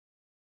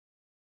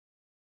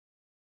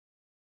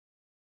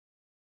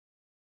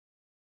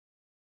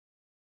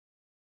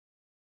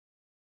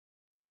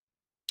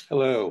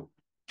Hello,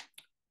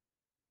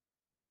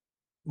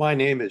 my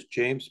name is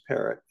James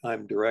Parrott.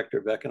 I'm Director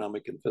of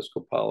Economic and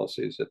Fiscal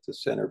Policies at the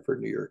Center for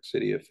New York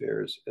City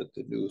Affairs at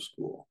the New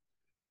School.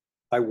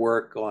 I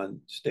work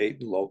on state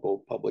and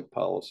local public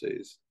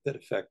policies that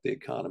affect the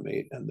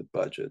economy and the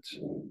budgets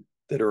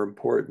that are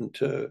important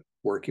to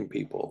working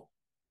people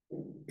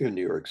in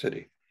New York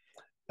City.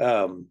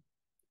 Um,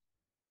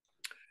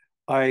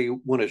 I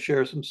want to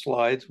share some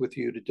slides with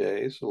you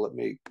today, so let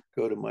me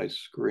go to my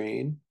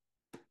screen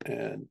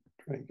and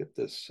try and get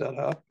this set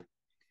up.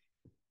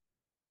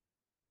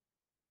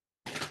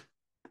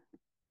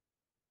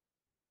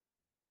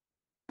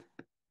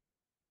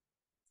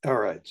 All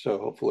right, so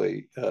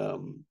hopefully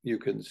you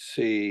can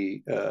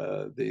see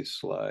these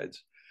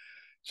slides.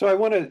 So I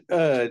want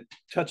to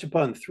touch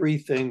upon three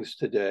things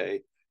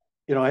today.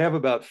 I have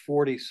about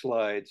 40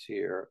 slides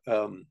here.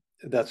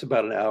 That's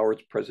about an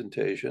hour's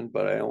presentation,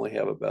 but I only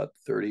have about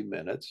 30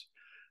 minutes.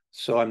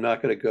 So I'm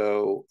not going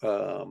to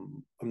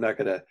I'm not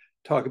going to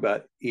talk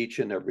about each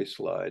and every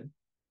slide.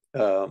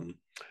 I'm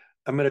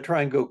going to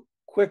try and go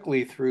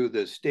quickly through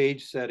the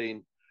stage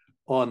setting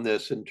on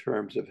this in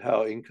terms of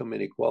how income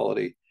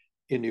inequality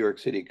in New York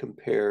City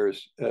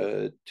compares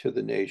to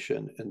the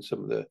nation and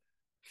some of the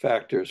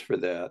factors for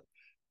that.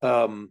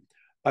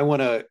 I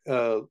want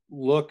to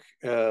look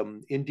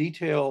in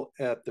detail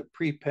at the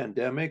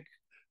pre-pandemic,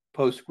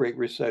 post-Great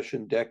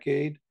Recession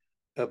decade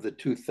of the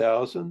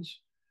 2000s,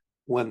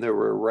 when there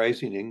were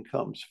rising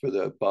incomes for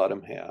the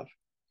bottom half,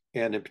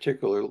 and in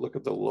particular, look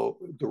at the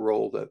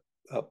role that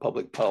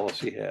public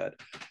policy had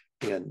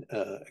in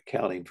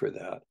accounting for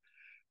that.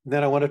 And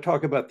then I want to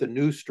talk about the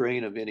new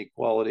strain of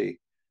inequality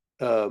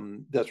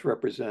that's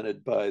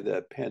represented by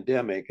the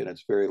pandemic and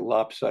its very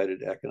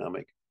lopsided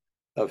economic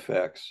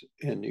effects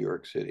in New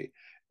York City.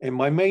 And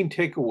my main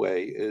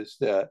takeaway is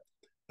that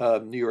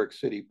New York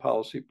City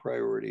policy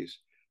priorities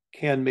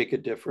can make a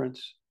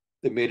difference.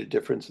 They made a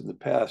difference in the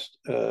past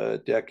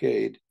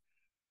decade.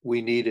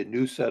 We need a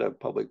new set of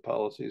public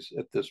policies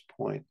at this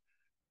point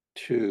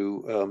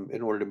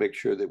in order to make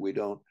sure that we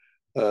don't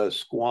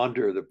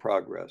squander the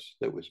progress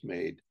that was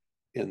made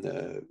in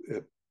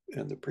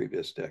the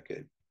previous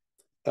decade.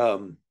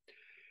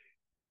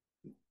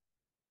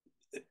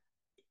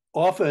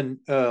 Often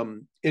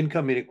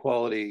income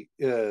inequality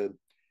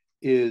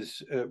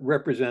is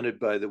represented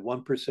by the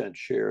 1%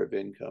 share of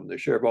income, the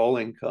share of all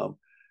income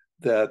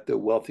that the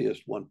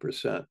wealthiest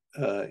 1%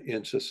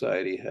 in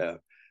society have.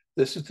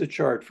 This is the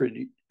chart for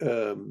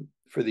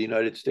the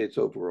United States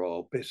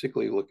overall,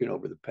 basically looking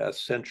over the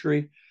past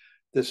century.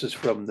 This is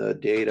from the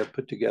data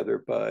put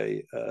together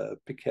by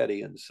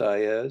Piketty and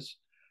Saez,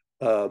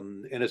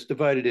 and it's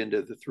divided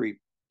into the three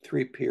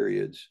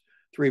periods,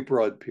 three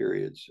broad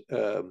periods,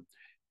 with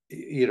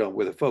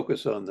a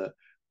focus on the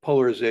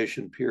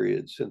polarization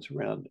period since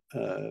around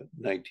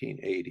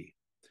 1980.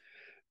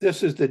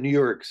 This is the New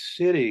York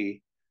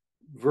City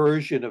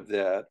version of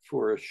that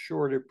for a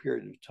shorter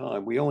period of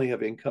time. We only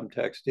have income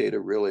tax data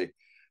really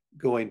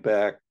going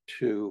back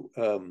to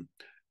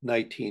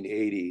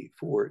 1980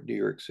 for New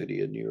York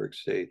City and New York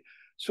State.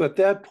 So at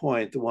that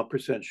point, the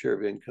 1% share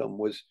of income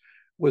was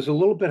a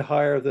little bit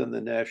higher than the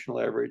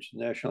national average.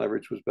 The national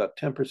average was about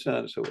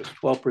 10%, so it was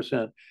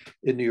 12%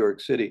 in New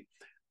York City.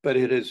 But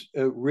it has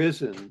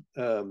risen,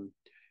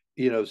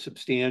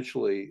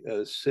 substantially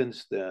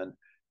since then,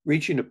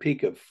 reaching a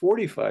peak of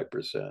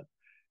 45%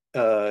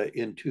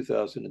 in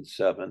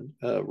 2007,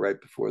 right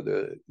before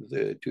the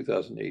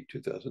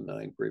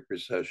 2008-2009 Great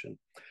Recession.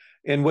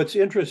 And what's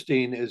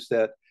interesting is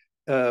that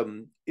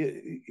in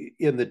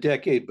the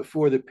decade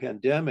before the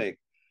pandemic,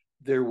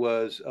 there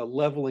was a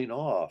leveling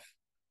off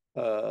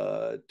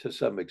to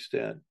some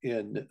extent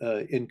in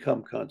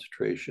income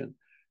concentration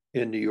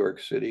in New York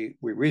City.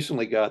 We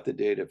recently got the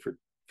data for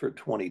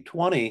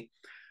 2020,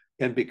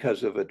 and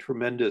because of a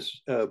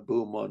tremendous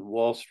boom on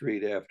Wall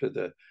Street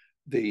after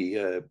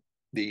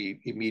the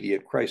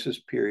immediate crisis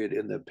period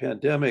in the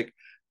pandemic,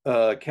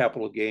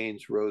 capital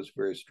gains rose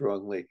very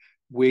strongly.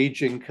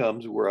 Wage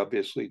incomes were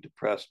obviously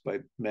depressed by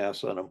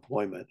mass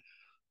unemployment,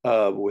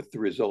 with the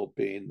result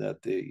being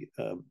that the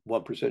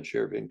 1%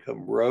 share of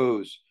income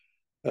rose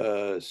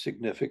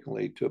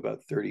significantly to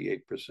about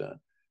 38%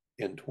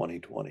 in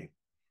 2020.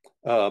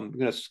 I'm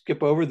going to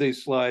skip over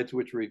these slides,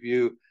 which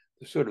review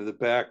the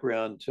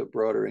background to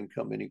broader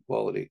income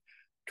inequality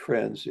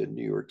trends in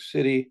New York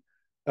City.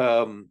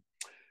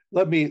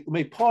 Let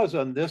me pause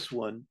on this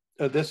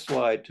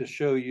slide to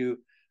show you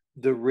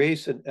the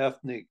race and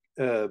ethnic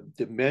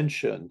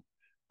dimension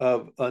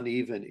of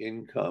uneven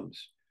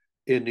incomes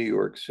in New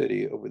York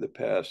City over the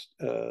past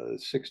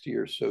 60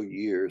 or so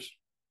years.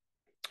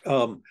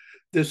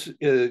 This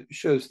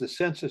shows the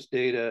census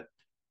data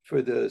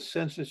for the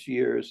census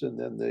years and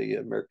then the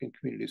American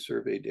Community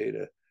Survey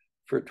data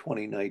for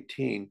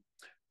 2019.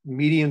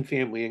 Median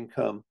family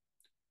income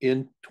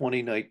in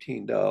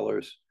 2019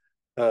 dollars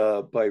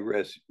by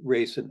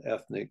race and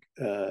ethnic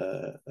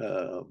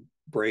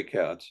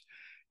breakouts.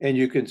 And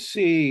you can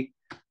see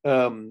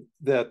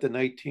that the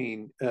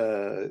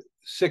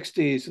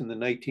 1960s and the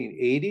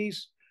 1980s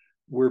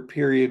were a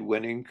period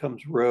when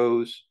incomes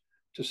rose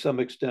to some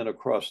extent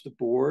across the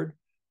board.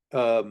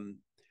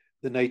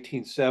 The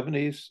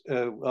 1970s,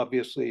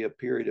 obviously a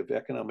period of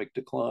economic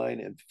decline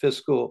and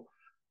fiscal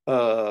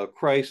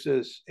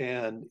crisis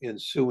and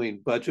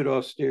ensuing budget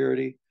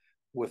austerity,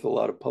 with a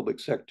lot of public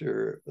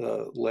sector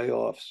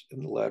layoffs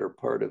in the latter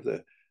part of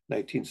the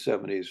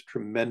 1970s,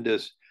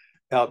 tremendous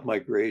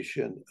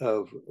outmigration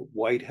of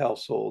white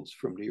households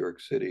from New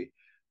York City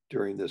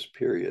during this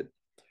period.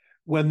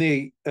 When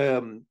the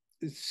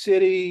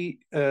city's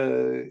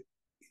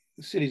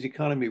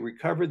economy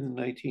recovered in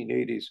the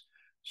 1980s,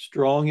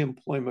 strong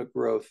employment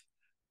growth,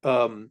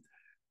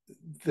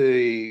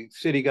 the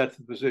city got to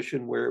the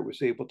position where it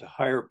was able to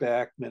hire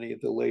back many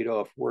of the laid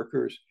off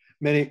workers.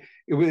 It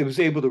was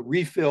able to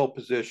refill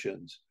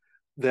positions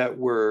that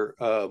were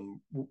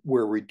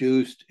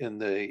reduced in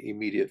the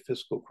immediate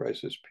fiscal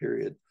crisis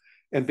period.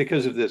 And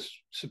because of this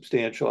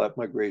substantial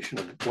outmigration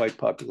of the white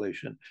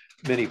population,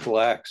 many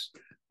Blacks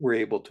were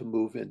able to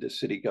move into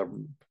city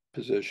government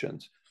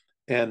positions.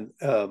 And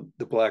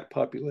the Black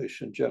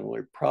population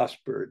generally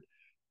prospered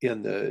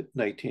in the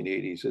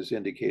 1980s, as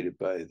indicated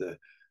by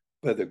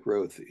the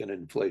growth in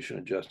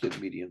inflation-adjusted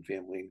median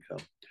family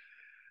income.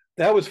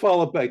 That was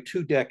followed by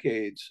 2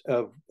 decades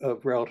of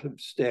relative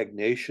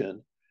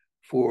stagnation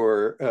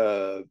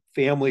for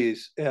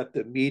families at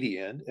the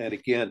median. And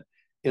again,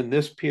 in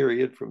this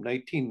period from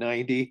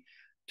 1990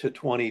 to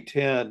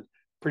 2010,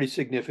 pretty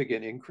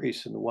significant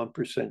increase in the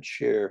 1%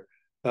 share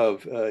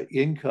of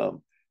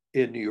income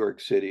in New York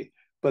City.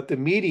 But the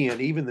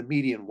median, even the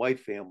median white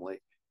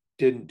family,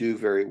 didn't do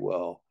very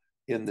well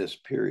in this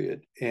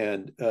period.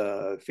 And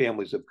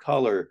families of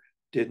color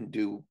didn't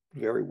do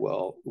very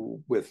well,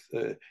 with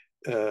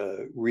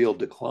real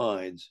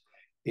declines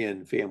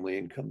in family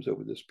incomes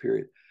over this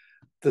period.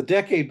 The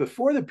decade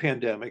before the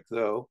pandemic,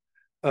 though,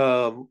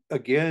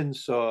 again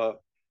saw,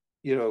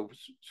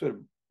 sort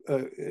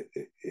of,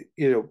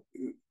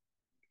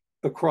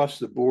 across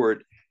the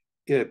board,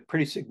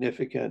 pretty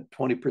significant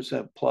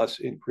 20% plus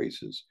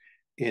increases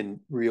in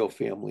real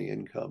family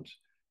incomes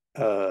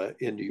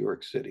in New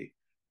York City.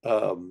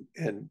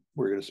 And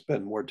we're going to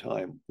spend more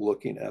time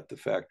looking at the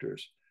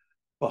factors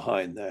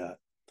behind that.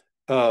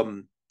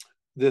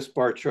 This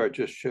bar chart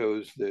just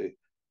shows the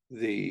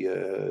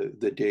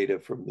data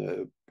from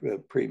the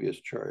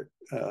previous chart.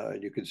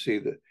 You can see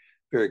that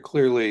very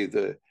clearly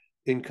the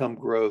income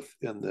growth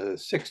in the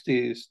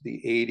 60s,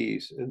 the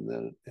 80s, and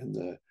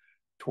the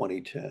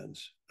 2010s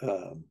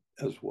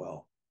as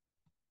well.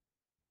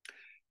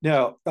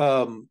 Now,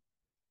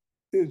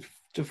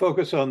 to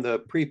focus on the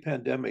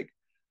pre-pandemic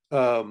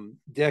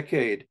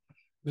decade, it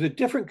was a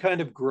different kind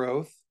of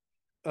growth,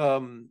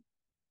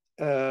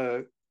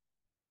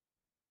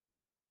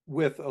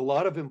 with a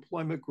lot of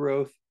employment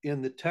growth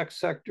in the tech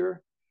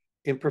sector,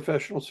 in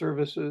professional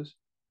services,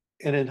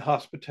 and in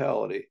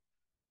hospitality.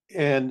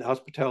 And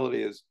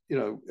hospitality is,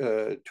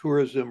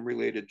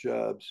 tourism-related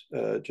jobs,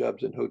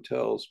 jobs in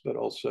hotels, but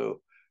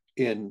also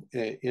in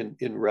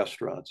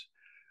restaurants.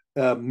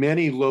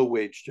 Many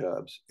low-wage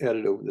jobs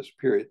added over this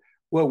period.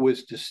 What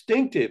was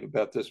distinctive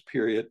about this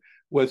period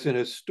was an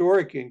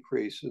historic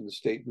increase in the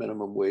state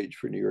minimum wage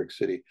for New York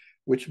City,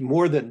 which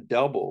more than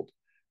doubled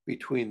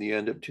between the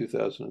end of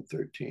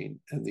 2013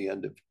 and the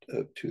end of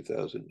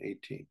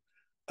 2018.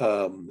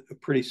 A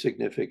pretty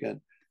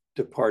significant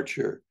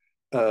departure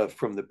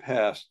from the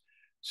past.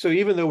 So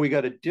even though we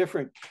got a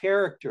different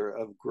character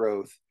of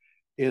growth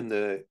in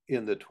the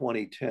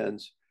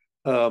 2010s,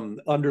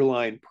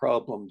 underlying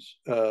problems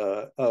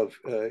of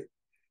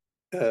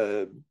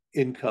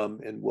income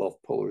and wealth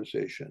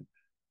polarization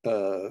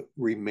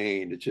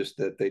remained. It's just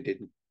that they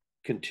didn't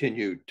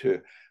continue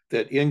to,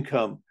 that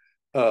income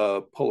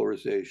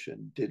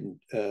polarization didn't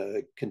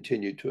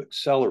continue to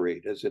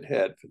accelerate as it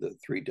had for the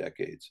 3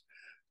 decades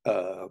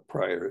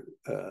prior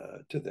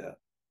to that.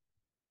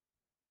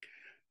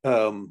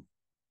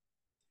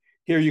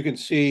 Here you can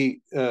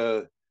see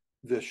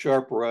the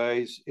sharp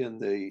rise in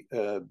the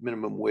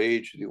minimum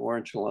wage, the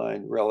orange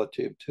line,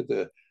 relative to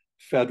the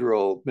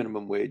federal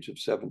minimum wage of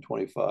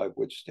 $7.25,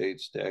 which stayed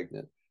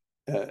stagnant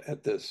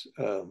at this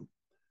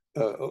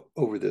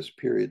over this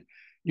period.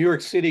 New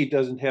York City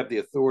doesn't have the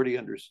authority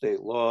under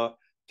state law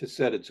to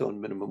set its own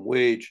minimum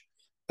wage.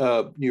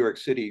 New York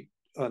City,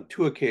 on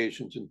 2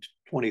 occasions in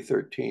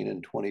 2013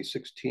 and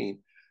 2016,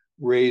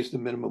 raised the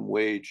minimum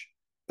wage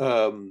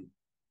in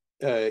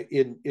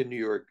New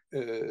York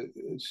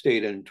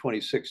State, and in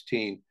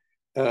 2016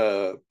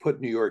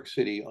 put New York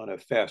City on a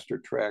faster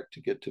track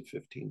to get to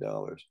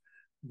 $15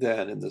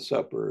 than in the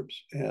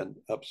suburbs and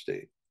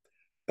upstate.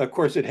 Of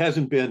course, it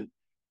hasn't been,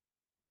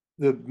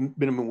 the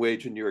minimum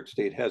wage in New York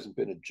State hasn't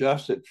been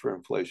adjusted for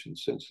inflation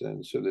since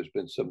then. So there's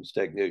been some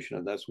stagnation.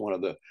 And that's one of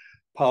the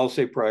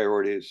policy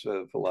priorities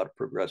of a lot of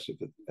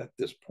progressives at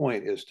this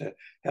point, is to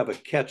have a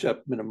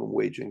catch-up minimum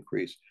wage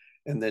increase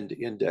and then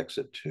to index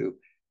it to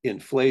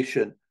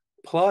inflation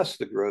plus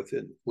the growth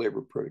in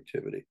labor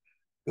productivity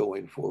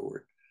going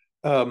forward.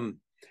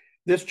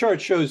 This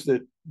chart shows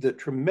that the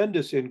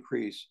tremendous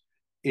increase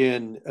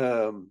in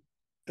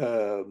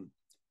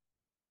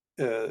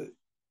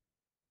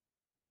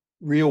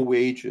real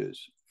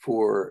wages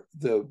for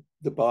the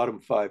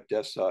bottom 5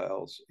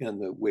 deciles in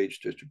the wage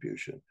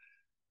distribution.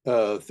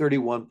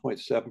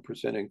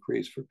 31.7%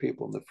 increase for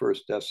people in the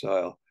first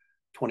decile,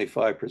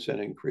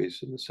 25%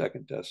 increase in the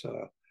second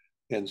decile,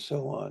 and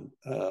so on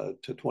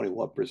to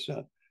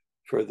 21%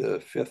 for the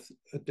fifth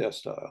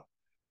decile.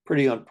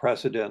 Pretty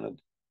unprecedented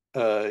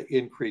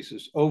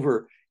increases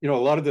over, a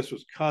lot of this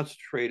was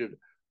concentrated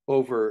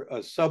over a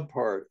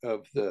subpart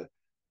of the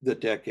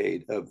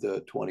decade of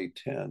the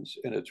 2010s,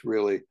 and it's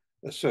really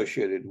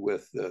associated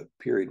with the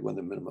period when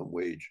the minimum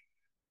wage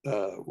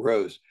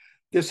rose.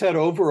 This had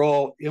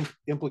overall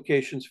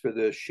implications for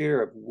the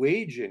share of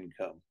wage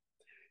income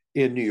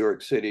in New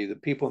York City. The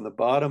people in the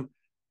bottom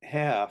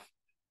half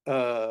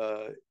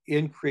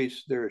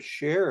increased their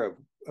share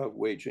of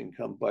wage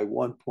income by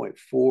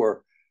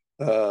 1.4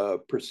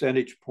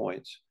 percentage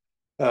points.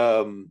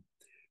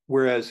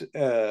 Whereas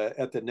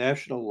at the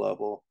national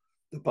level,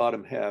 the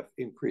bottom half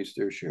increased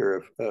their share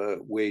of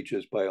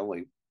wages by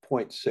only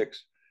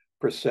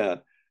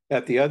 0.6%.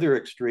 At the other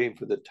extreme,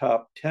 for the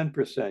top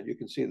 10%, you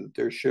can see that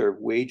their share of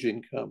wage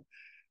income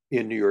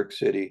in New York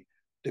City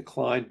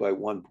declined by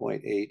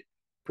 1.8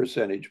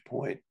 percentage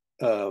point,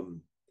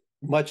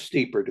 much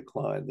steeper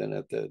decline than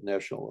at the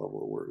national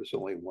level, where it was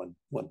only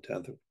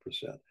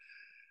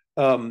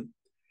 0.1%.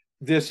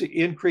 This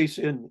increase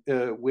in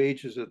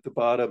wages at the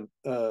bottom,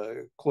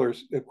 of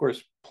course,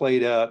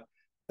 played out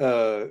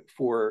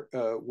for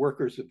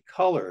workers of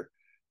color,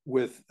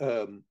 with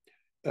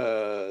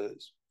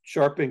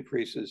sharp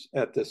increases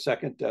at the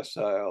second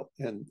decile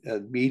and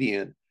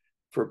median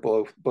for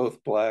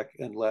both Black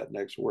and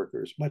Latinx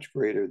workers, much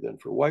greater than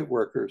for white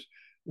workers,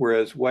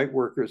 whereas white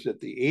workers at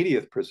the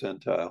 80th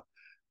percentile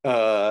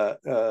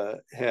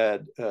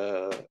had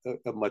a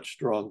much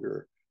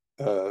stronger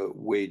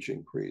wage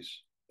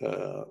increase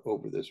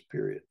over this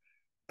period.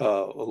 A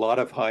lot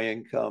of high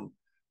income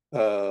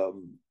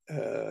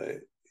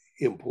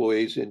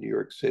employees in New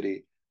York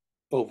City,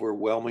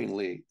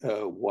 overwhelmingly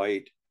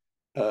white,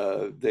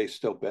 they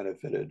still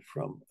benefited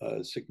from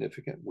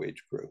significant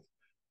wage growth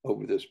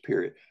over this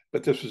period.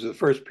 But this was the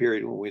first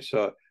period when we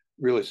saw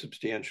really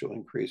substantial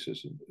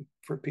increases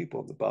for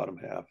people in the bottom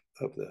half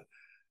of the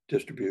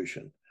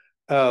distribution.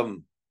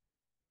 The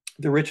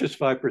richest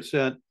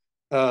 5%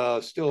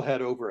 still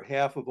had over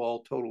half of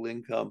all total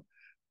income,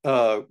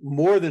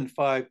 more than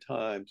 5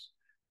 times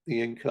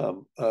the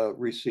income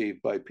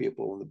received by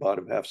people in the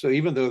bottom half. So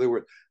even though there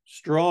were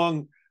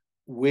strong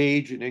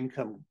wage and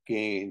income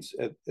gains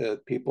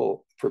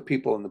for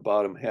people in the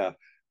bottom half,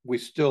 we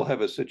still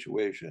have a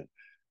situation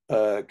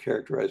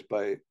characterized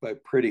by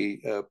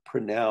pretty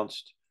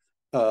pronounced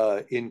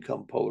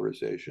income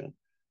polarization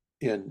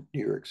in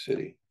New York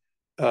City.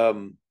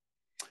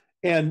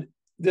 And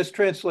this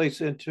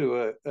translates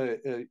into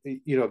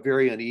a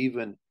very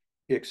uneven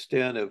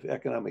extent of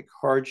economic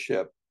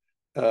hardship.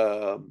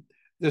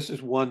 This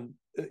is one,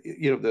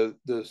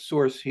 the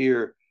source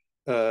here,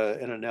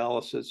 an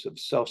analysis of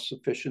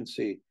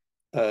self-sufficiency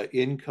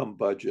income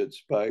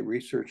budgets by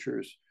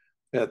researchers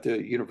at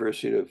the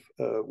University of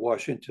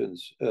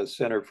Washington's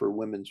Center for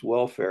Women's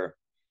Welfare,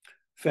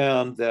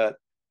 found that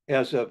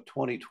as of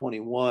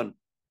 2021,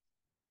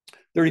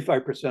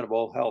 35% of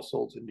all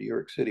households in New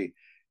York City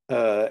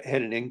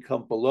had an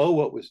income below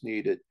what was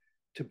needed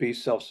to be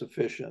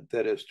self-sufficient.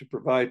 That is, to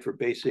provide for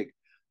basic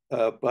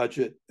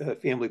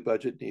family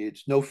budget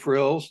needs, no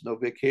frills, no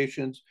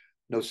vacations,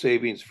 no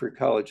savings for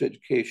college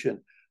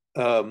education,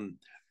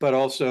 but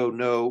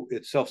also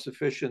it's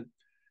self-sufficient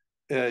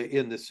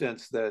in the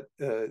sense that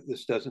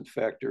this doesn't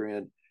factor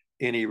in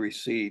any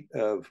receipt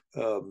of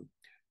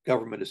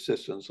government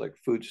assistance like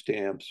food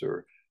stamps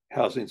or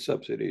housing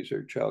subsidies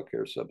or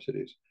childcare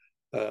subsidies,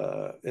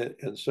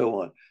 and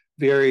so on.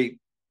 Very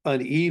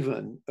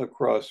uneven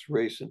across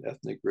race and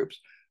ethnic groups.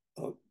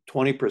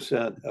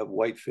 20% of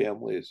white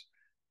families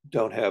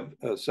don't have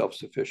a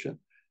self-sufficient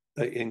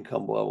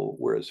income level,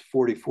 whereas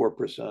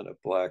 44% of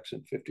Blacks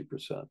and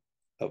 50%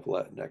 of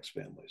Latinx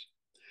families.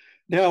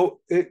 Now,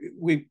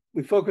 we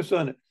focus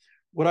on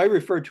what I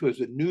refer to as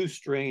a new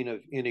strain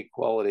of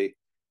inequality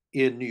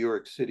in New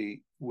York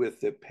City with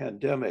the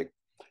pandemic.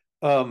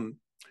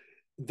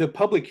 The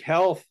public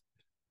health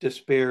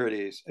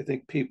disparities, I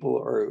think people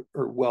are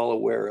well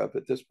aware of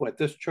at this point.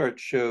 This chart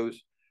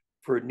shows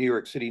for New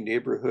York City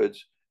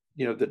neighborhoods,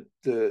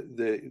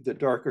 the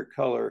darker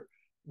color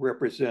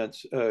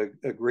represents a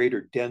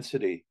greater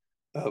density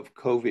of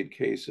COVID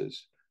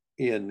cases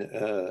in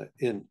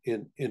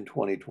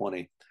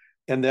 2020.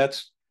 And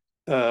that's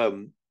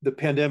the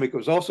pandemic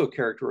was also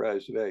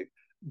characterized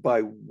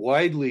by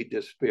widely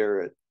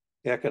disparate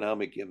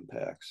economic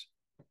impacts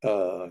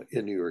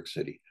in New York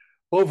City.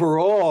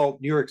 Overall,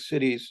 New York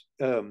City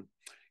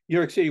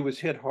was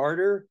hit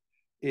harder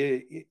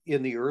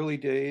in the early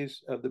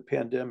days of the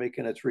pandemic,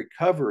 and its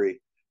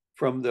recovery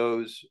from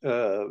those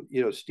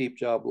steep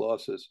job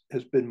losses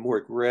has been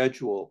more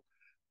gradual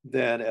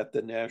than at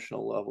the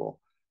national level.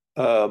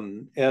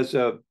 As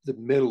of the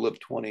middle of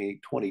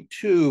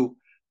 2022,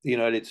 the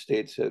United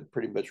States had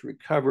pretty much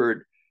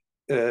recovered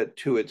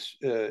to its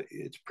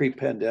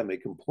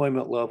pre-pandemic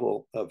employment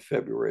level of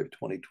February of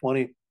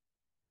 2020.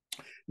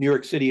 New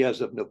York City,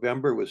 as of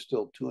November, was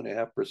still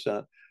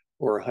 2.5%,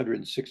 or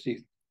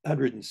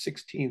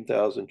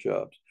 116,000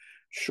 jobs,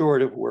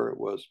 short of where it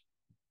was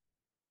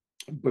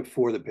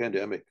before the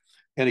pandemic.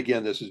 And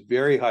again, this is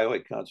very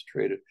highly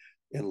concentrated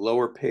in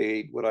lower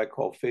paid, what I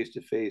call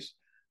face-to-face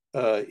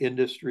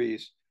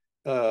industries,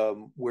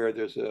 where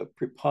there's a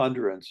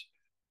preponderance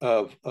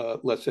of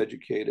less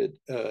educated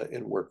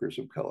and workers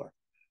of color.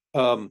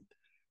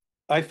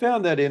 I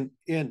found that in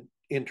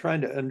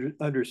trying to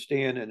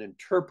understand and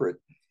interpret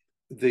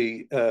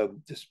the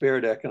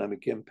disparate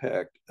economic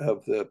impact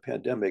of the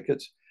pandemic,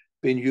 it's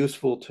been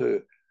useful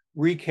to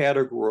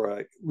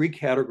recategorize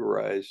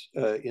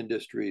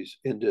industries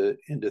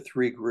into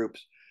three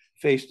groups: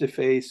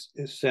 face-to-face,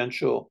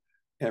 essential,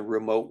 and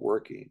remote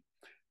working.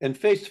 And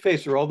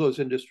face-to-face are all those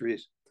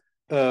industries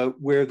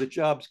where the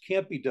jobs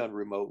can't be done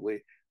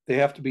remotely. They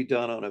have to be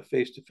done on a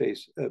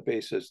face-to-face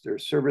basis. They're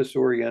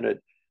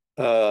service-oriented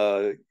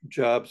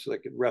jobs,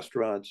 like in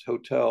restaurants,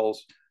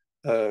 hotels,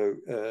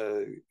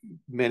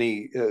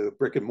 many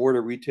brick and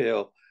mortar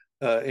retail,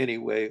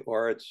 anyway,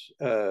 arts,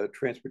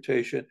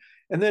 transportation,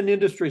 and then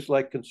industries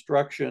like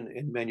construction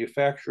and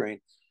manufacturing,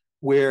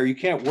 where you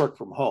can't work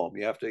from home.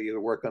 You have to either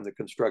work on the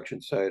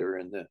construction site or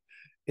in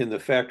the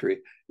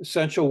factory.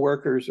 Essential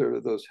workers are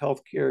those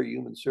healthcare,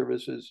 human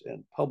services,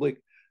 and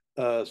public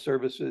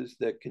services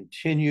that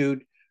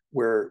continued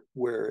where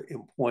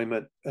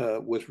employment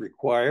was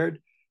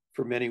required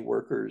for many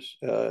workers,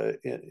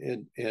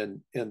 and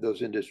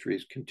those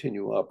industries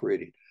continue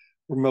operating.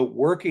 Remote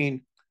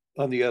working,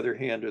 on the other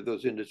hand, are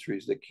those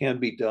industries that can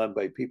be done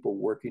by people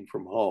working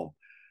from home.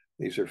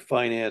 These are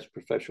finance,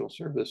 professional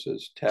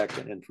services, tech,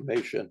 and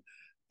information.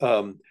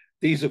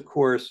 These, of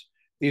course,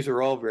 these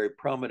are all very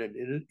prominent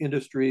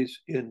industries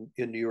in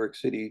New York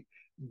City,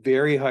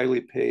 very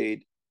highly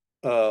paid,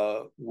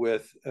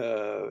 with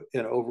an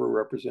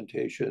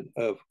overrepresentation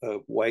of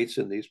whites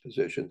in these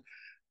positions.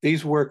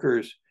 These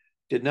workers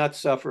did not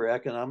suffer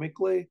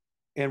economically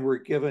and were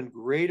given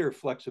greater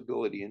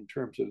flexibility in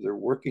terms of their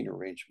working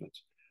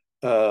arrangements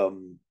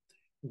than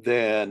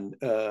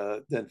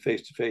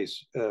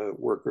face-to-face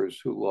workers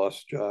who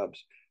lost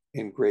jobs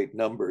in great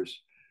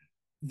numbers.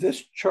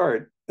 This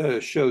chart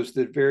shows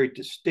the very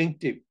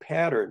distinctive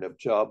pattern of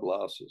job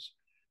losses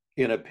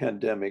in a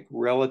pandemic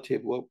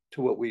relative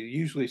to what we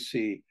usually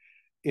see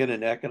in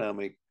an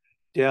economic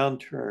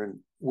downturn,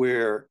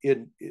 where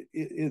in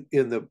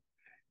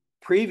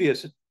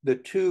the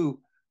two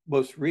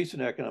most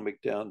recent economic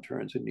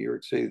downturns in New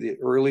York City, the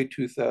early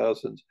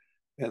 2000s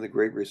and the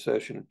Great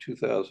Recession of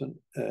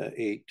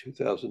 2008,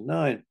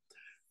 2009,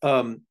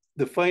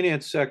 the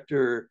finance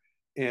sector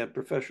and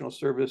professional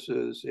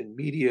services and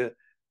media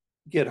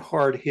get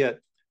hard hit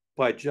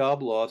by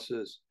job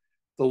losses.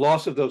 The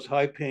loss of those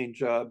high-paying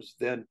jobs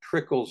then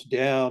trickles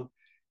down,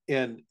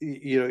 and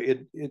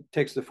it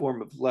takes the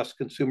form of less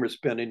consumer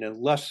spending and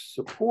less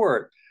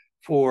support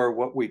for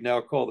what we now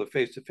call the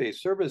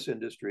face-to-face service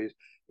industries,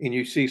 and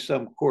you see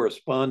some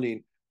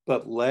corresponding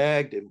but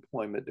lagged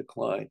employment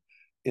decline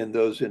in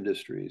those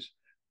industries.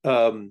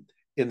 In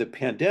the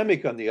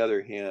pandemic, on the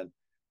other hand,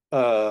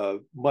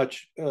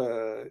 much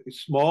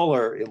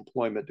smaller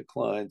employment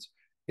declines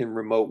in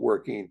remote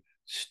working,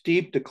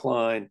 steep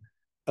decline,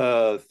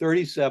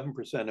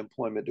 37%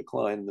 employment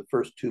decline in the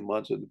first 2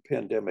 months of the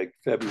pandemic,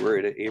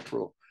 February to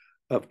April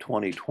of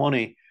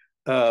 2020.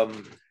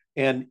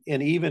 And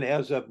even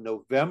as of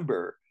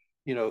November,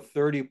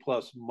 30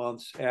 plus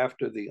months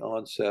after the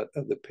onset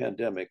of the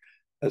pandemic,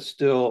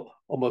 still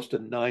almost a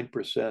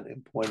 9%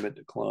 employment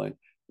decline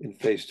in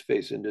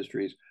face-to-face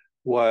industries,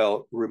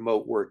 while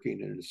remote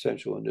working and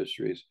essential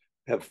industries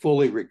have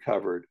fully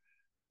recovered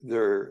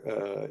their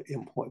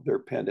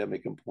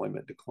pandemic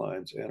employment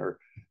declines and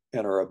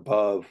are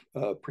above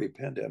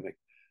pre-pandemic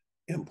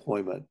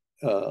employment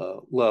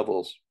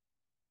levels.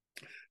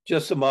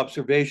 Just some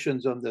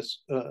observations on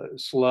this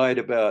slide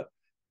about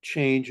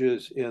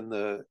changes in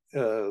the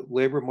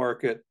labor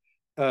market.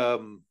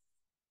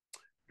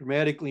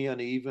 Dramatically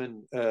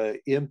uneven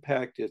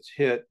impact. It's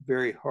hit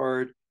very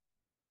hard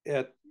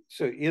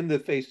so in the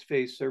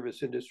face-to-face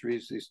service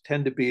industries, these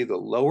tend to be the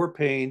lower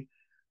paying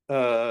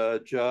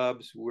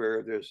jobs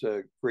where there's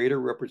a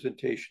greater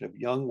representation of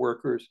young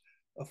workers,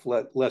 of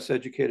less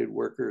educated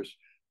workers,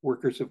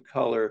 workers of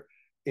color,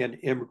 and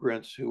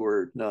immigrants who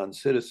are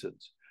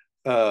non-citizens.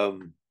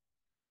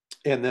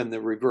 And then the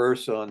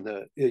reverse on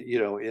the,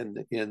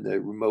 in the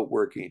remote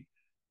working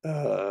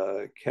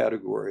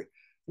category.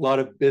 A lot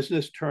of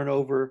business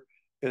turnover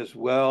as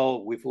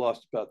well. We've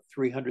lost about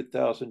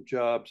 300,000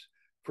 jobs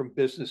from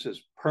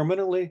businesses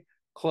permanently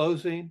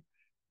closing.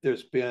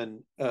 There's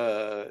been,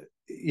 and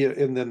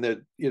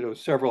then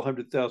several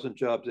 100,000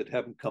 jobs that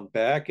haven't come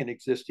back in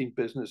existing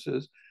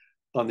businesses.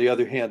 On the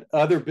other hand,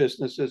 other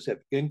businesses have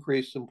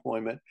increased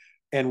employment,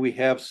 and we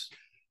have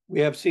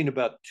seen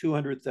about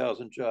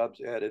 200,000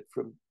 jobs added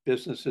from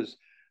businesses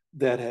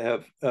that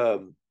have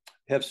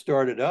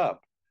started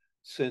up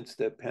since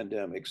the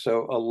pandemic.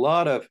 So a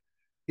lot of,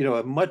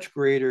 a much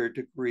greater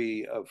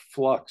degree of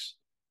flux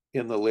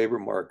in the labor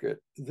market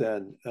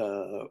than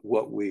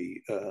what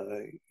we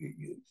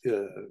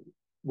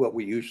what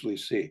we usually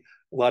see.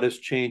 A lot has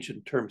changed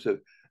in terms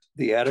of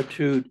the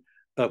attitude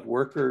of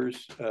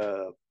workers,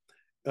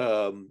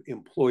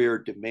 employer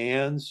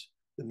demands,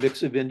 the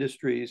mix of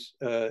industries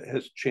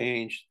has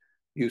changed,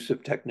 use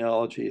of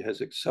technology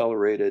has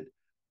accelerated,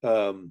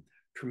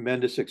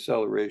 tremendous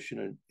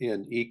acceleration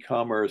in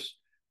e-commerce.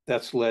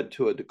 That's led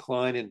to a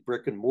decline in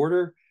brick and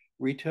mortar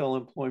retail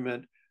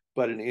employment,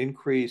 but an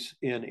increase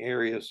in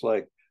areas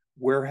like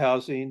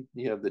warehousing,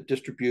 the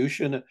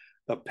distribution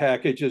of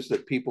packages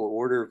that people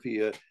order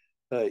via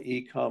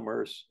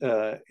e-commerce,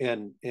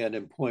 and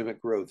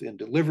employment growth in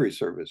delivery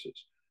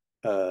services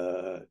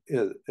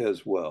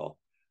as well.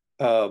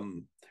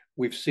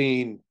 We've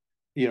seen,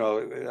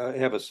 I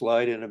have a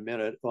slide in a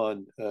minute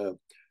on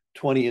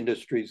 20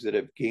 industries that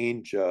have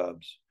gained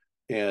jobs,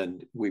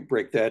 and we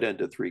break that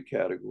into three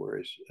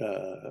categories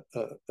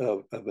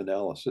of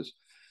analysis.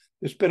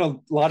 There's been a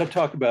lot of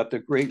talk about the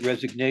Great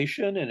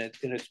Resignation, and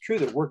it's true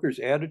that workers'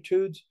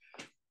 attitudes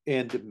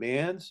and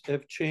demands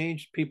have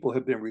changed. People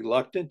have been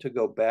reluctant to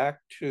go back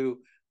to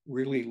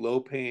really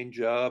low-paying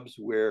jobs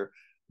where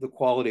the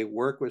quality of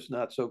work was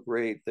not so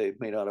great. They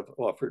may not have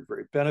offered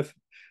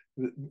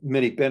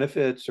many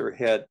benefits or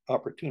had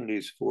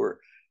opportunities for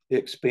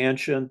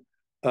expansion,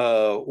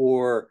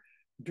 or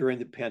during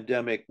the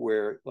pandemic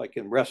where, like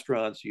in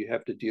restaurants, you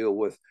have to deal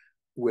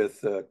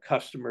with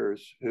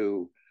customers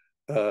who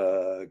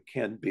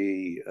can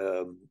be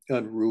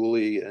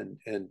unruly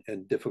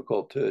and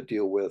difficult to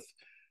deal with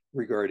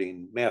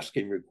regarding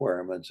masking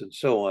requirements and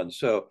so on.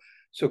 So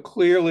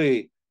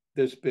clearly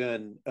there's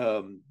been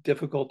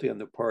difficulty on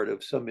the part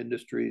of some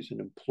industries and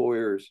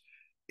employers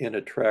in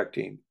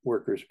attracting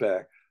workers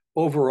back.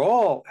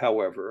 Overall,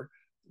 however,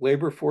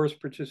 labor force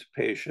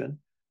participation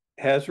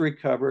has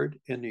recovered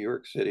in New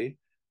York City,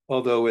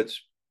 although it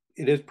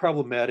is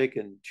problematic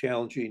and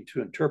challenging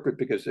to interpret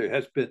because there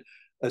has been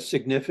a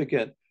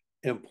significant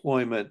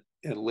employment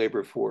and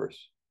labor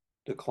force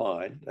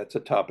decline. That's a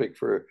topic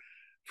for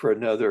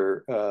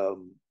another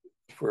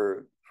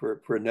for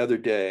another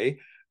day.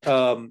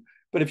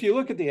 But if you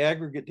look at the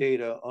aggregate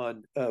data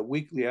on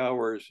weekly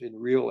hours in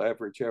real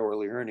average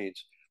hourly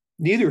earnings,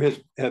 neither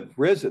have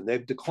risen;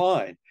 they've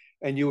declined.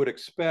 And you would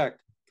expect,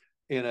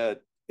 if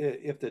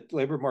the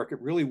labor market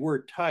really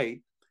were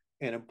tight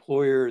and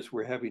employers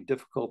were having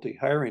difficulty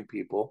hiring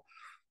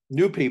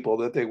new people,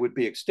 that they would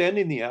be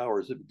extending the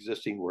hours of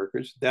existing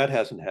workers. That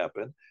hasn't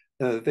happened.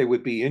 That they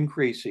would be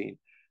increasing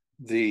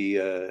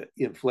the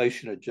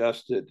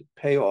inflation-adjusted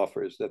pay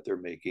offers that they're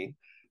making.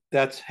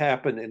 That's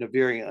happened in a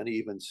very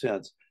uneven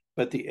sense,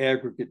 but the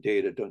aggregate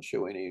data don't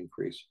show any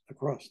increase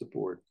across the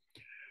board.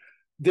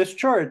 This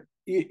chart,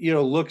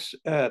 looks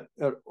at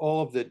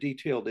all of the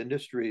detailed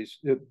industries,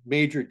 the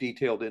major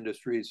detailed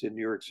industries in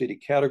New York City,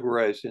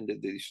 categorized into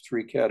these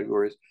three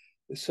categories: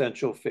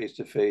 essential,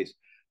 face-to-face,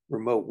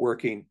 remote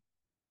working.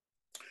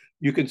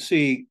 You can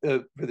see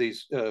for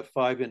these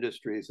five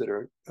industries that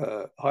are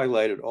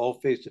highlighted, all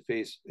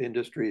face-to-face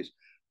industries,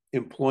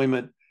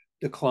 employment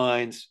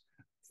declines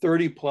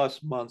 30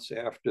 plus months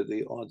after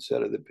the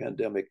onset of the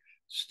pandemic,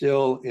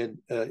 still in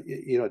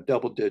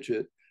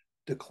double-digit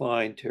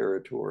decline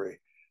territory.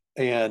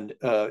 And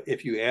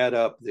if you add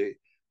up the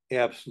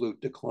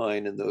absolute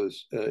decline in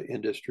those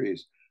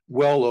industries,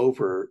 well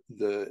over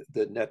the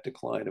net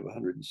decline of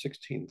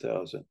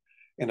 116,000.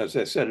 And as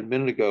I said a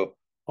minute ago,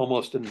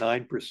 almost a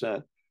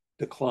 9%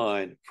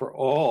 decline for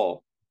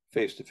all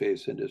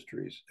face-to-face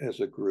industries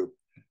as a group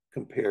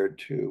compared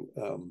to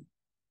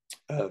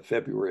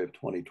February of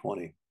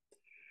 2020.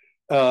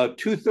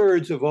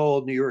 2/3 of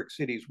all New York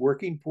City's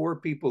working poor,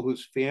 people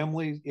whose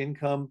family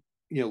income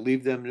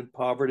leave them in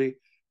poverty,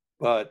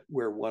 but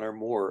where one or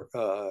more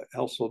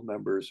household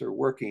members are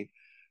working,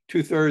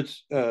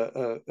 2/3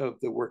 of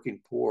the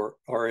working poor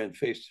are in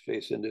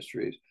face-to-face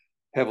industries,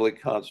 heavily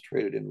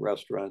concentrated in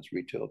restaurants,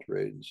 retail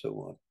trade, and so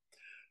on.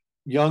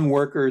 Young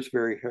workers,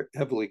 very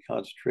heavily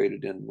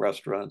concentrated in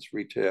restaurants,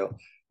 retail,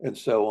 and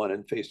so on,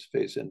 in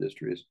face-to-face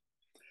industries.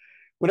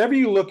 Whenever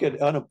you look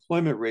at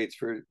unemployment rates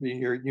for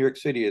New York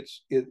City,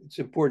 it's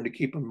important to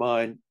keep in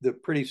mind the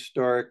pretty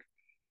stark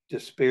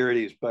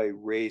disparities by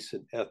race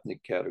and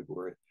ethnic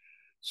category.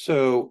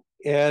 So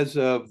as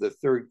of the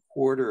third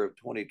quarter of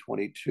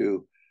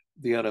 2022,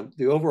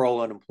 the overall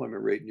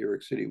unemployment rate in New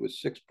York City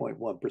was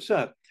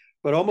 6.1%,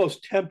 but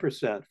almost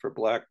 10% for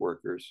Black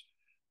workers,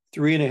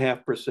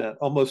 3.5%,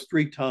 almost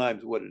three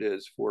times what it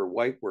is for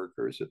white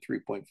workers at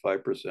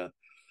 3.5%,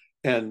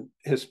 and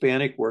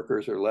Hispanic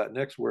workers or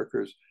Latinx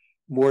workers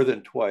more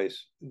than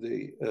twice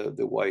the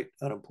white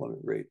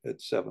unemployment rate at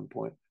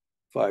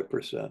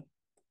 7.5%.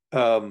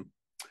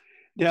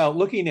 Now,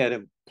 looking at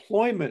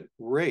employment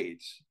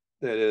rates,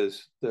 that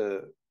is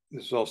this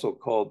is also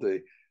called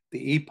the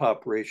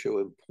EPOP ratio,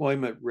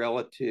 employment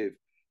relative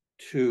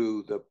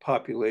to the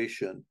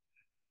population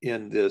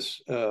in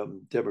this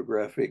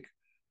demographic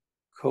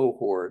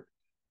cohort.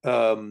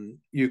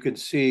 You can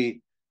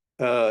see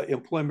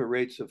employment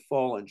rates have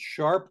fallen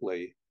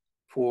sharply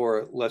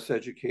for less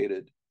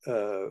educated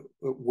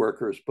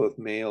workers, both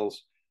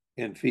males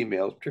and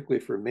females,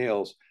 particularly for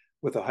males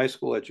with a high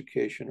school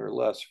education or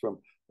less, from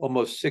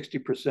almost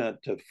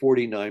 60% to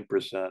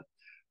 49%,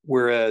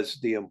 whereas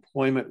the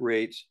employment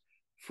rates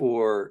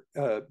for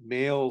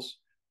males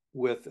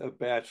with a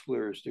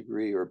bachelor's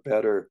degree or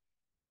better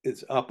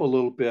is up a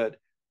little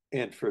bit,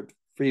 and for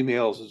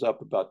females is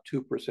up about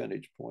 2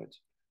 percentage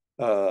points.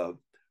 So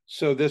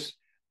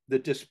the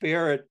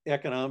disparate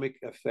economic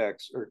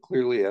effects are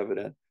clearly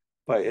evident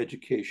by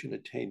education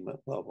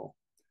attainment level.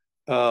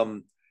 There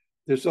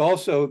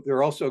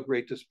are also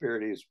great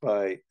disparities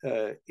by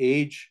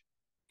age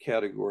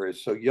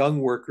categories. So young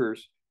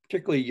workers,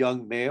 particularly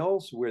young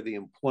males, where the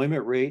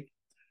employment rate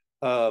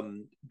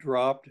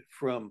dropped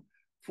from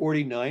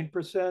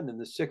 49% in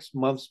the 6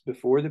 months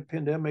before the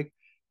pandemic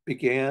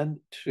began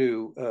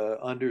to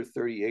under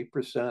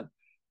 38%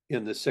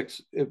 in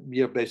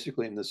the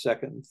basically in the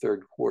second and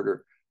third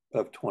quarter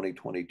of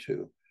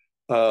 2022.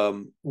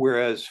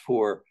 Whereas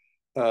for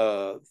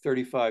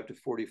 35 to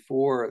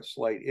 44, a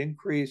slight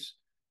increase,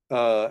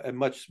 and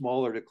much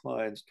smaller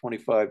declines,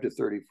 25 to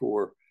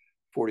 34,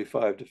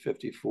 45 to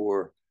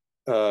 54,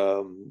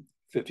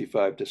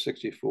 55 to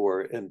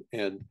 64,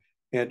 and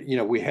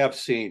we have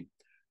seen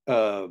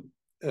the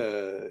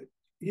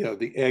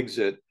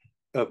exit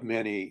of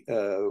many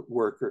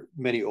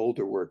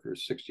older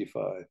workers,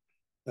 65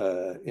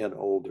 and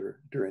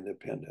older during the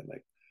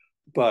pandemic.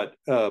 But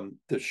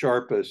the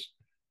sharpest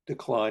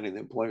decline in the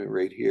employment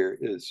rate here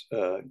is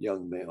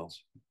young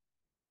males.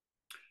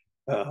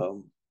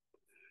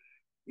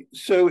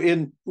 So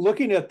in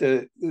looking at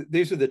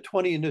these are the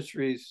 20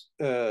 industries,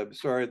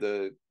 sorry,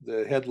 the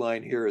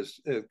headline here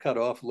is cut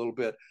off a little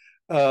bit.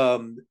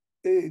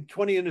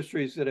 20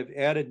 industries that have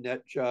added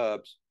net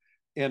jobs,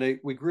 and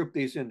we group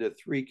these into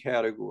 3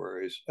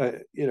 categories.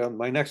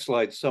 My next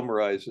slide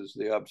summarizes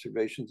the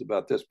observations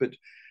about this,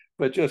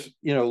 but just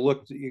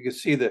look, you can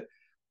see that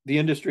the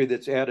industry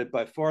that's added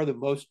by far the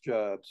most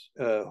jobs,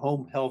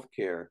 home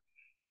healthcare,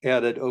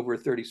 added over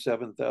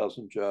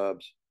 37,000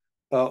 jobs.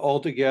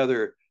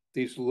 Altogether,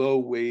 these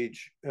low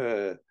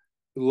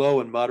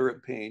and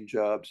moderate paying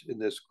jobs in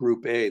this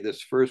group A,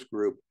 this first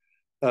group,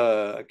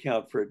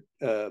 account for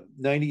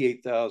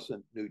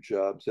 98,000 new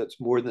jobs.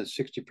 That's more than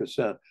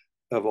 60%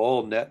 of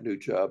all net new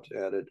jobs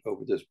added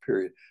over this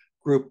period.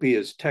 Group B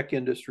is tech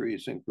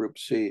industries, and Group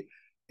C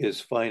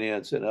is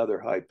finance and other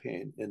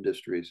high-paying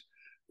industries.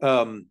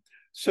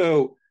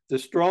 So the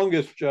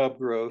strongest job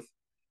growth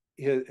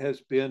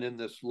has been in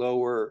this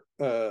lower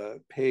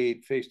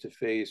paid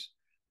face-to-face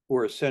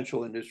or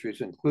essential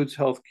industries. Includes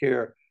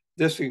healthcare.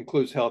 This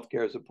includes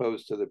healthcare as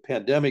opposed to the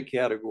pandemic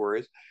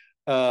categories,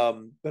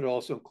 but it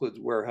also includes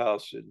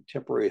warehouse and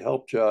temporary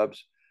help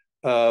jobs.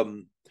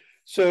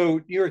 So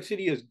New York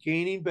City is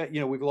gaining back.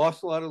 We've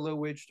lost a lot of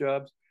low-wage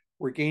jobs.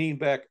 We're gaining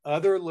back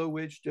other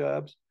low-wage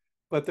jobs,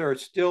 but they are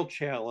still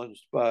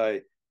challenged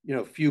by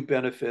few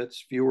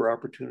benefits, fewer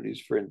opportunities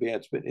for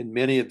advancement in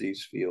many of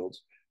these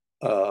fields.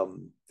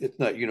 It's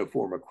not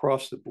uniform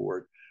across the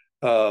board.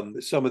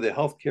 Some of the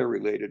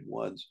healthcare-related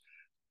ones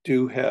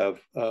do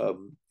have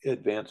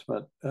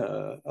advancement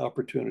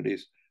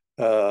opportunities.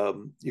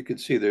 You can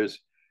see there's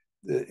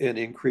an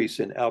increase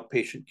in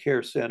outpatient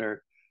care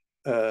center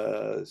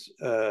in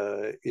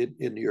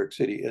New York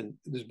City, and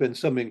there's been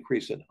some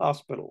increase in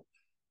hospital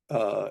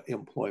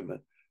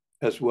employment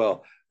as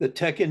well. The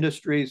tech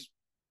industries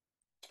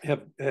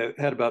have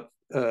had about,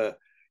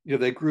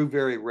 they grew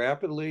very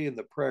rapidly in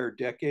the prior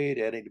decade,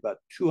 adding about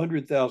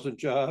 200,000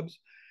 jobs.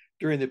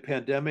 During the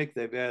pandemic,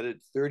 they've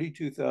added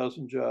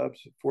 32,000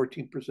 jobs,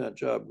 14%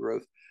 job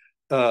growth.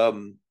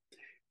 Many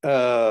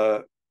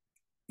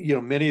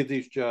of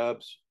these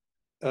jobs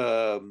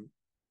do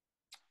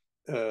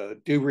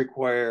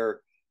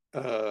require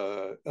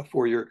a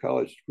 4-year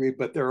college degree,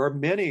 but there are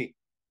many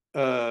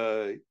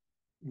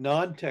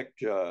non-tech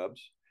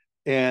jobs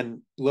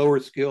and lower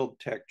skilled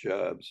tech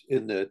jobs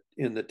in the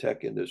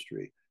tech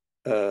industry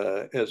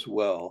as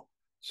well.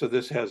 So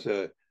this has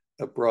a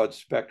broad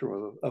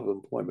spectrum of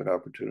employment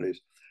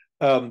opportunities.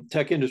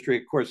 Tech industry,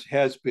 of course,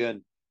 has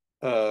been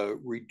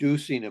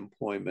reducing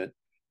employment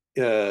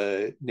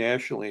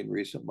nationally in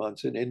recent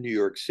months. And in New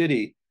York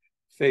City,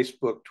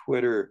 Facebook,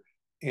 Twitter,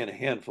 and a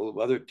handful of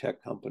other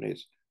tech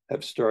companies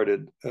have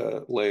started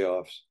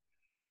layoffs.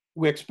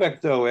 We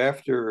expect, though,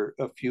 after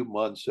a few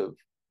months of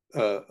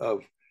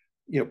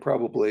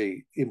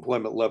probably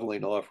employment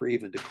leveling off or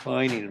even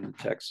declining in the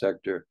tech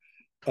sector,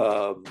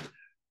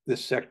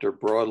 this sector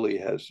broadly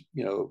has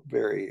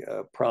very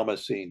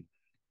promising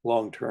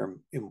long-term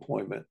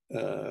employment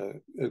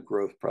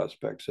growth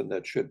prospects, and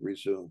that should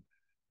resume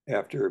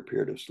after a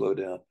period of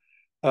slowdown.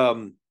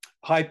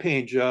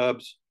 High-paying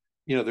jobs,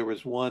 there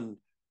was one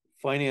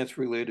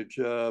finance-related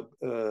job,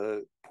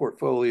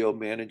 portfolio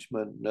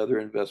management and other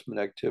investment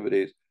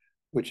activities,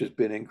 which has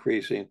been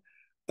increasing.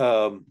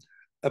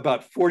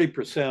 About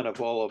 40% of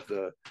all of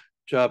the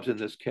jobs in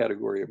this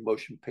category are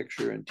motion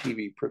picture and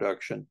TV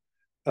production.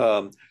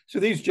 So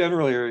these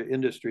generally are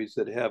industries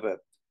that have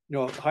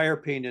higher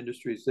paying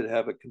industries that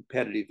have a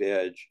competitive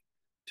edge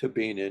to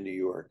being in New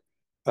York.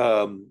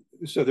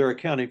 So they're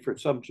accounting for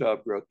some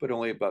job growth, but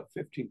only about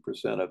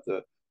 15% of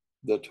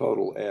the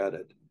total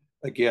added.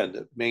 again,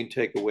 the main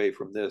takeaway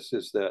from this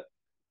is that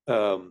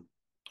um,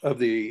 of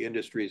the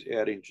industries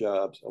adding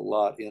jobs, a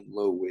lot in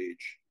low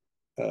wage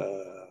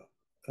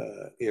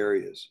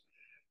areas.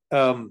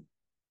 Um,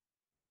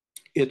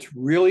 it's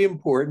really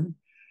important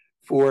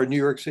for New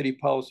York City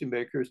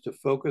policymakers to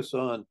focus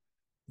on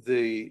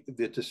the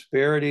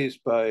disparities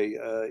by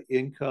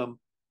income,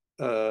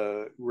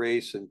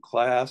 race, and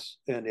class,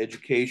 and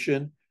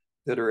education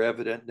that are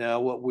evident now.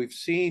 What we've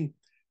seen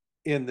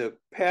in the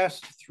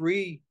past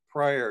three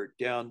prior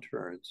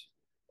downturns,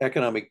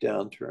 economic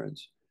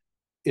downturns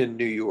in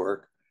New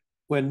York,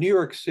 when New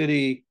York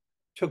City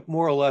took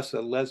more or less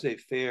a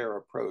laissez-faire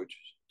approach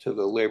to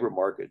the labor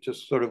market,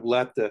 just sort of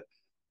let the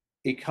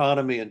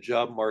economy and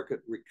job market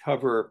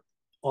recover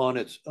on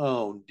its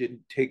own,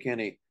 didn't take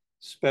any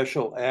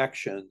special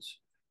actions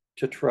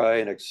to try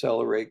and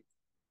accelerate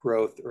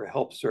growth or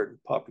help certain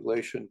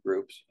population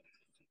groups.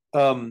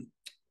 Um,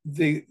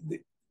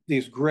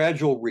 these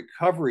gradual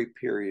recovery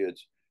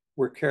periods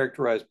were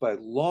characterized by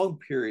long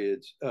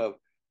periods of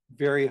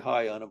very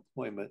high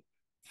unemployment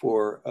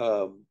for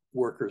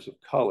workers of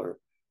color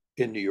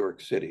in New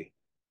York City.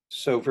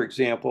 So, for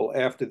example,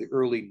 after the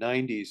early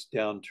 90s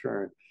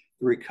downturn,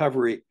 the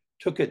recovery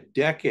took a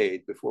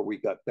decade before we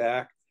got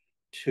back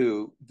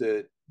to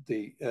the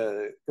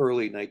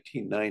early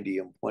 1990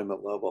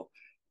 employment level.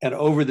 And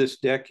over this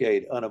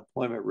decade,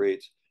 unemployment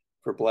rates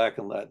for Black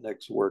and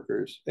Latinx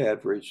workers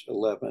averaged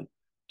 11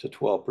 to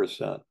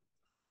 12%.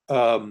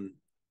 Um,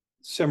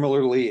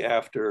 Similarly,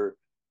 after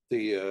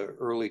the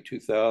early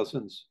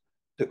 2000s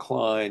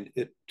decline,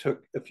 it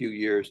took a few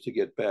years to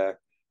get back.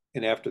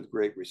 And after the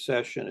Great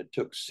Recession, it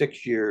took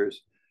 6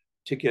 years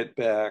to get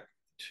back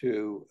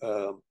to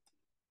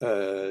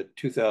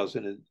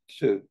 2000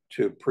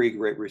 to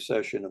pre-Great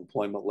Recession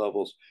employment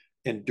levels.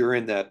 And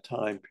during that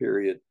time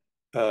period,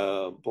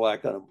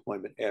 Black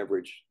unemployment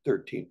averaged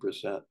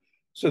 13%.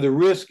 So the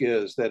risk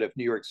is that if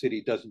New York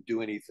City doesn't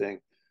do anything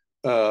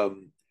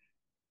um,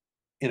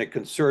 in a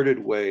concerted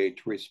way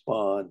to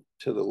respond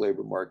to the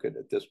labor market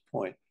at this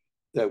point,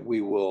 that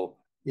we will,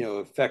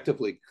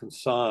 effectively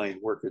consign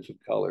workers of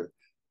color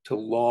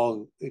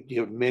to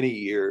many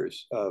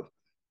years of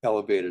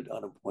elevated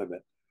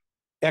unemployment.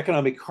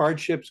 Economic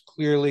hardships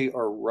clearly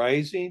are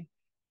rising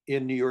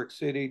in New York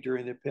City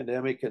during the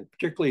pandemic, and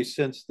particularly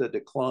since the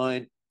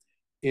decline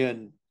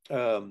in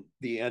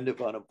the end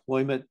of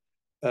unemployment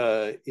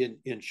in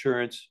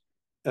insurance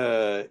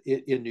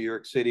in New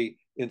York City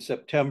in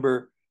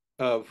September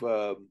of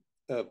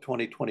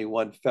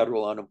 2021,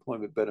 federal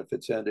unemployment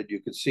benefits ended.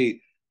 You could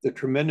see the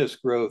tremendous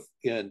growth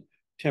in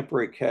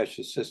temporary cash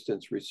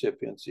assistance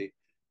recipiency.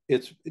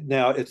 It's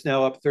now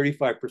up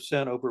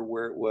 35% over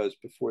where it was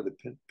before the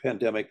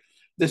pandemic.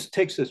 This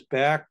takes us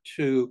back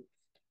to,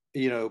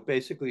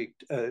 basically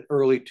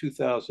early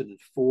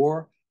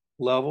 2004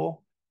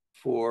 level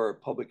for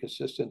public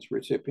assistance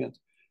recipients.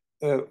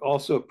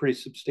 Also a pretty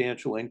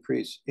substantial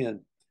increase in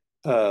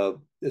the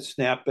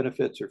SNAP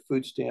benefits or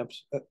food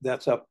stamps.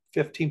 That's up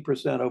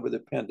 15% over the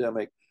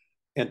pandemic,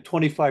 and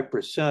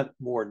 25%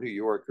 more New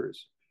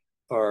Yorkers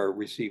are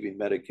receiving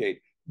Medicaid.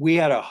 We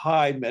had a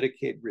high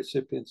Medicaid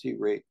recipiency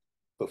rate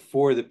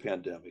before the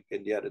pandemic,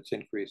 and yet it's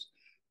increased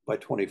by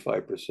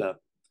 25%.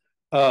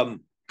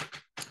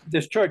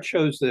 This chart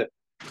shows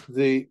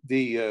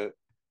the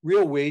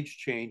real wage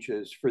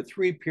changes for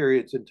three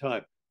periods in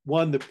time.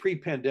 One, the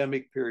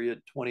pre-pandemic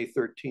period,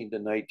 2013 to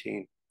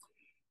 19.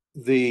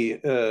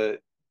 The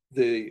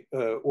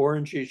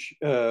orangish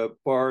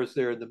bars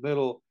there in the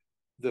middle,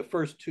 the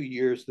first 2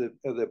 years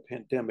of the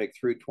pandemic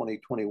through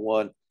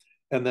 2021,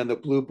 and then the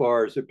blue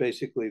bars are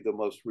basically the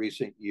most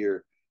recent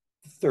year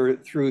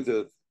through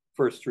the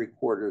first three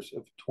quarters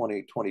of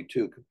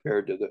 2022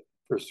 compared to the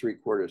first three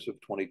quarters of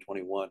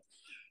 2021.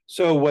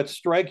 So what's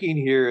striking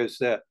here is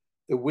that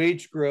the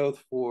wage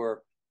growth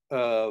for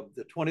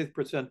the 20th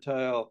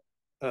percentile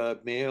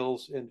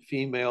males and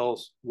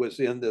females was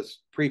in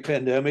this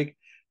pre-pandemic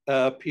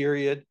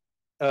period.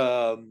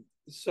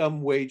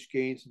 Some wage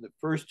gains in the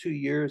first 2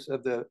 years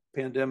of the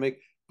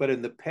pandemic, but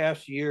in the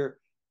past year,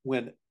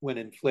 when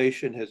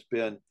inflation has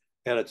been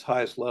at its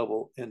highest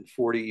level in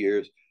 40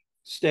 years,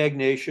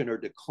 stagnation or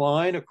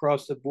decline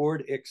across the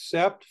board,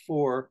 except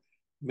for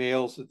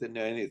males at the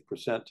 90th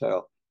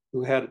percentile,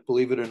 who had,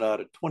 believe it or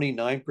not, a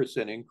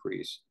 29%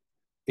 increase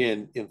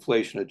in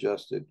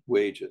inflation-adjusted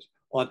wages,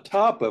 on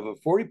top of a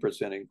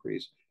 40%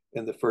 increase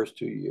in the first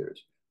 2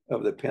 years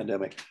of the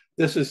pandemic.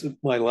 This is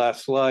my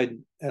last slide,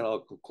 and I'll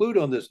conclude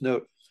on this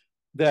note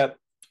that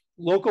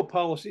local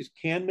policies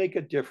can make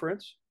a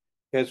difference,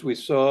 as we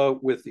saw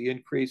with the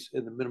increase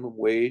in the minimum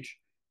wage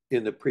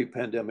in the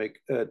pre-pandemic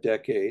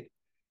decade.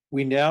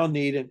 We now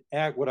need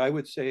what I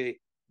would say,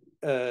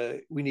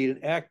 we need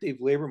an active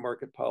labor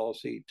market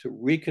policy to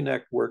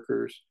reconnect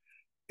workers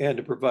and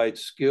to provide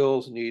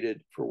skills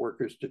needed for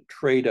workers to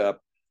trade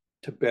up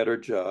to better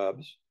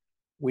jobs.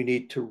 We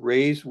need to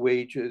raise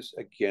wages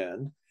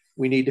again.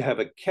 We need to have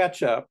a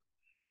catch up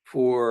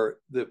for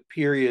the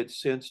period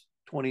since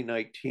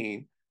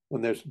 2019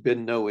 when there's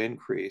been no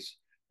increase.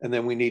 And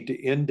then we need to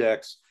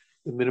index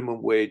the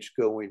minimum wage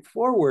going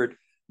forward,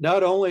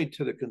 not only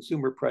to the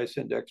consumer price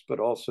index, but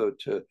also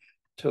to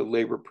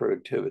labor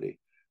productivity.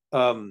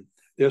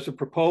 There's a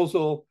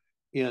proposal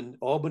in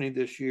Albany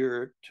this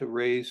year to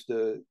raise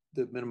the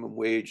minimum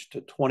wage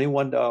to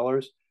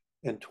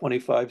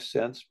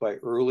 $21.25 by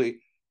early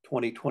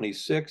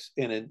 2026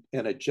 and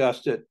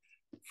adjust it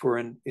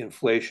for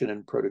inflation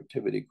and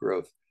productivity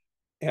growth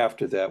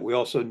after that. We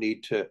also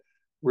need to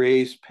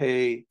raise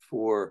pay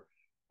for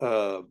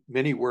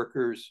many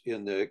workers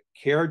in the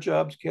care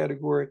jobs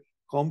category,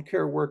 home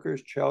care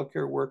workers, child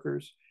care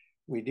workers.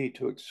 We need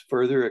to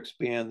further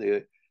expand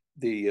the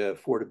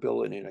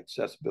affordability and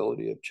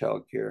accessibility of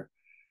child care.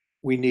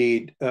 We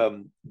need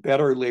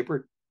better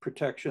labor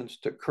protections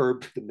to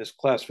curb the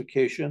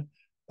misclassification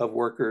of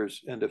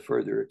workers and to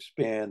further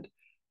expand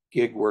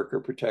gig worker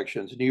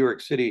protections. New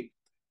York City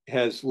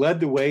has led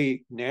the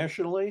way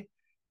nationally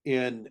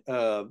in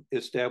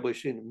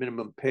establishing a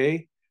minimum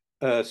pay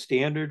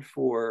standard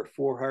for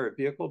for-hire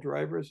vehicle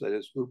drivers, that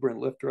is Uber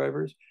and Lyft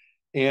drivers,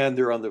 and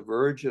they're on the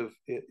verge of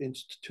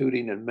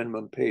instituting a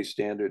minimum pay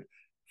standard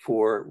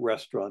for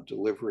restaurant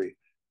delivery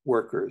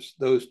workers.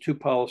 Those two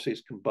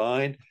policies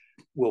combined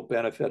will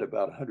benefit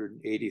about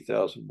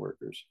 180,000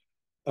 workers.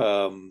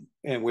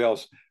 And we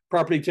also,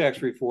 property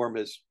tax reform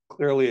is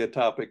clearly a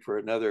topic for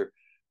another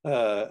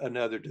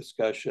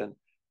discussion.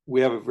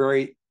 We have a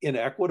very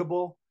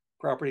inequitable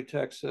property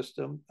tax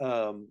system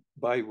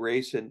by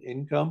race and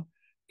income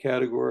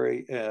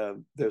category.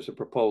 There's a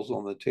proposal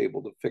on the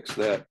table to fix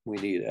that. We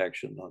need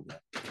action on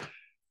that.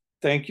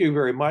 Thank you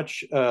very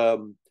much. I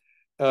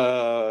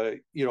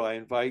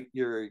invite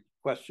your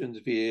questions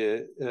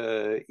via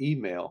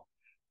email.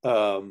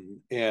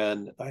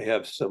 And I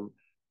have some,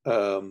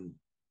 our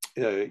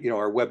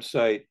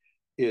website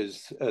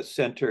is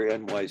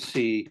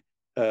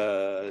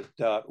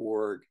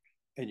centernyc.org,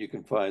 and you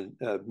can find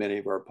many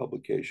of our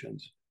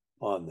publications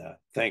on that.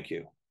 Thank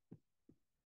you.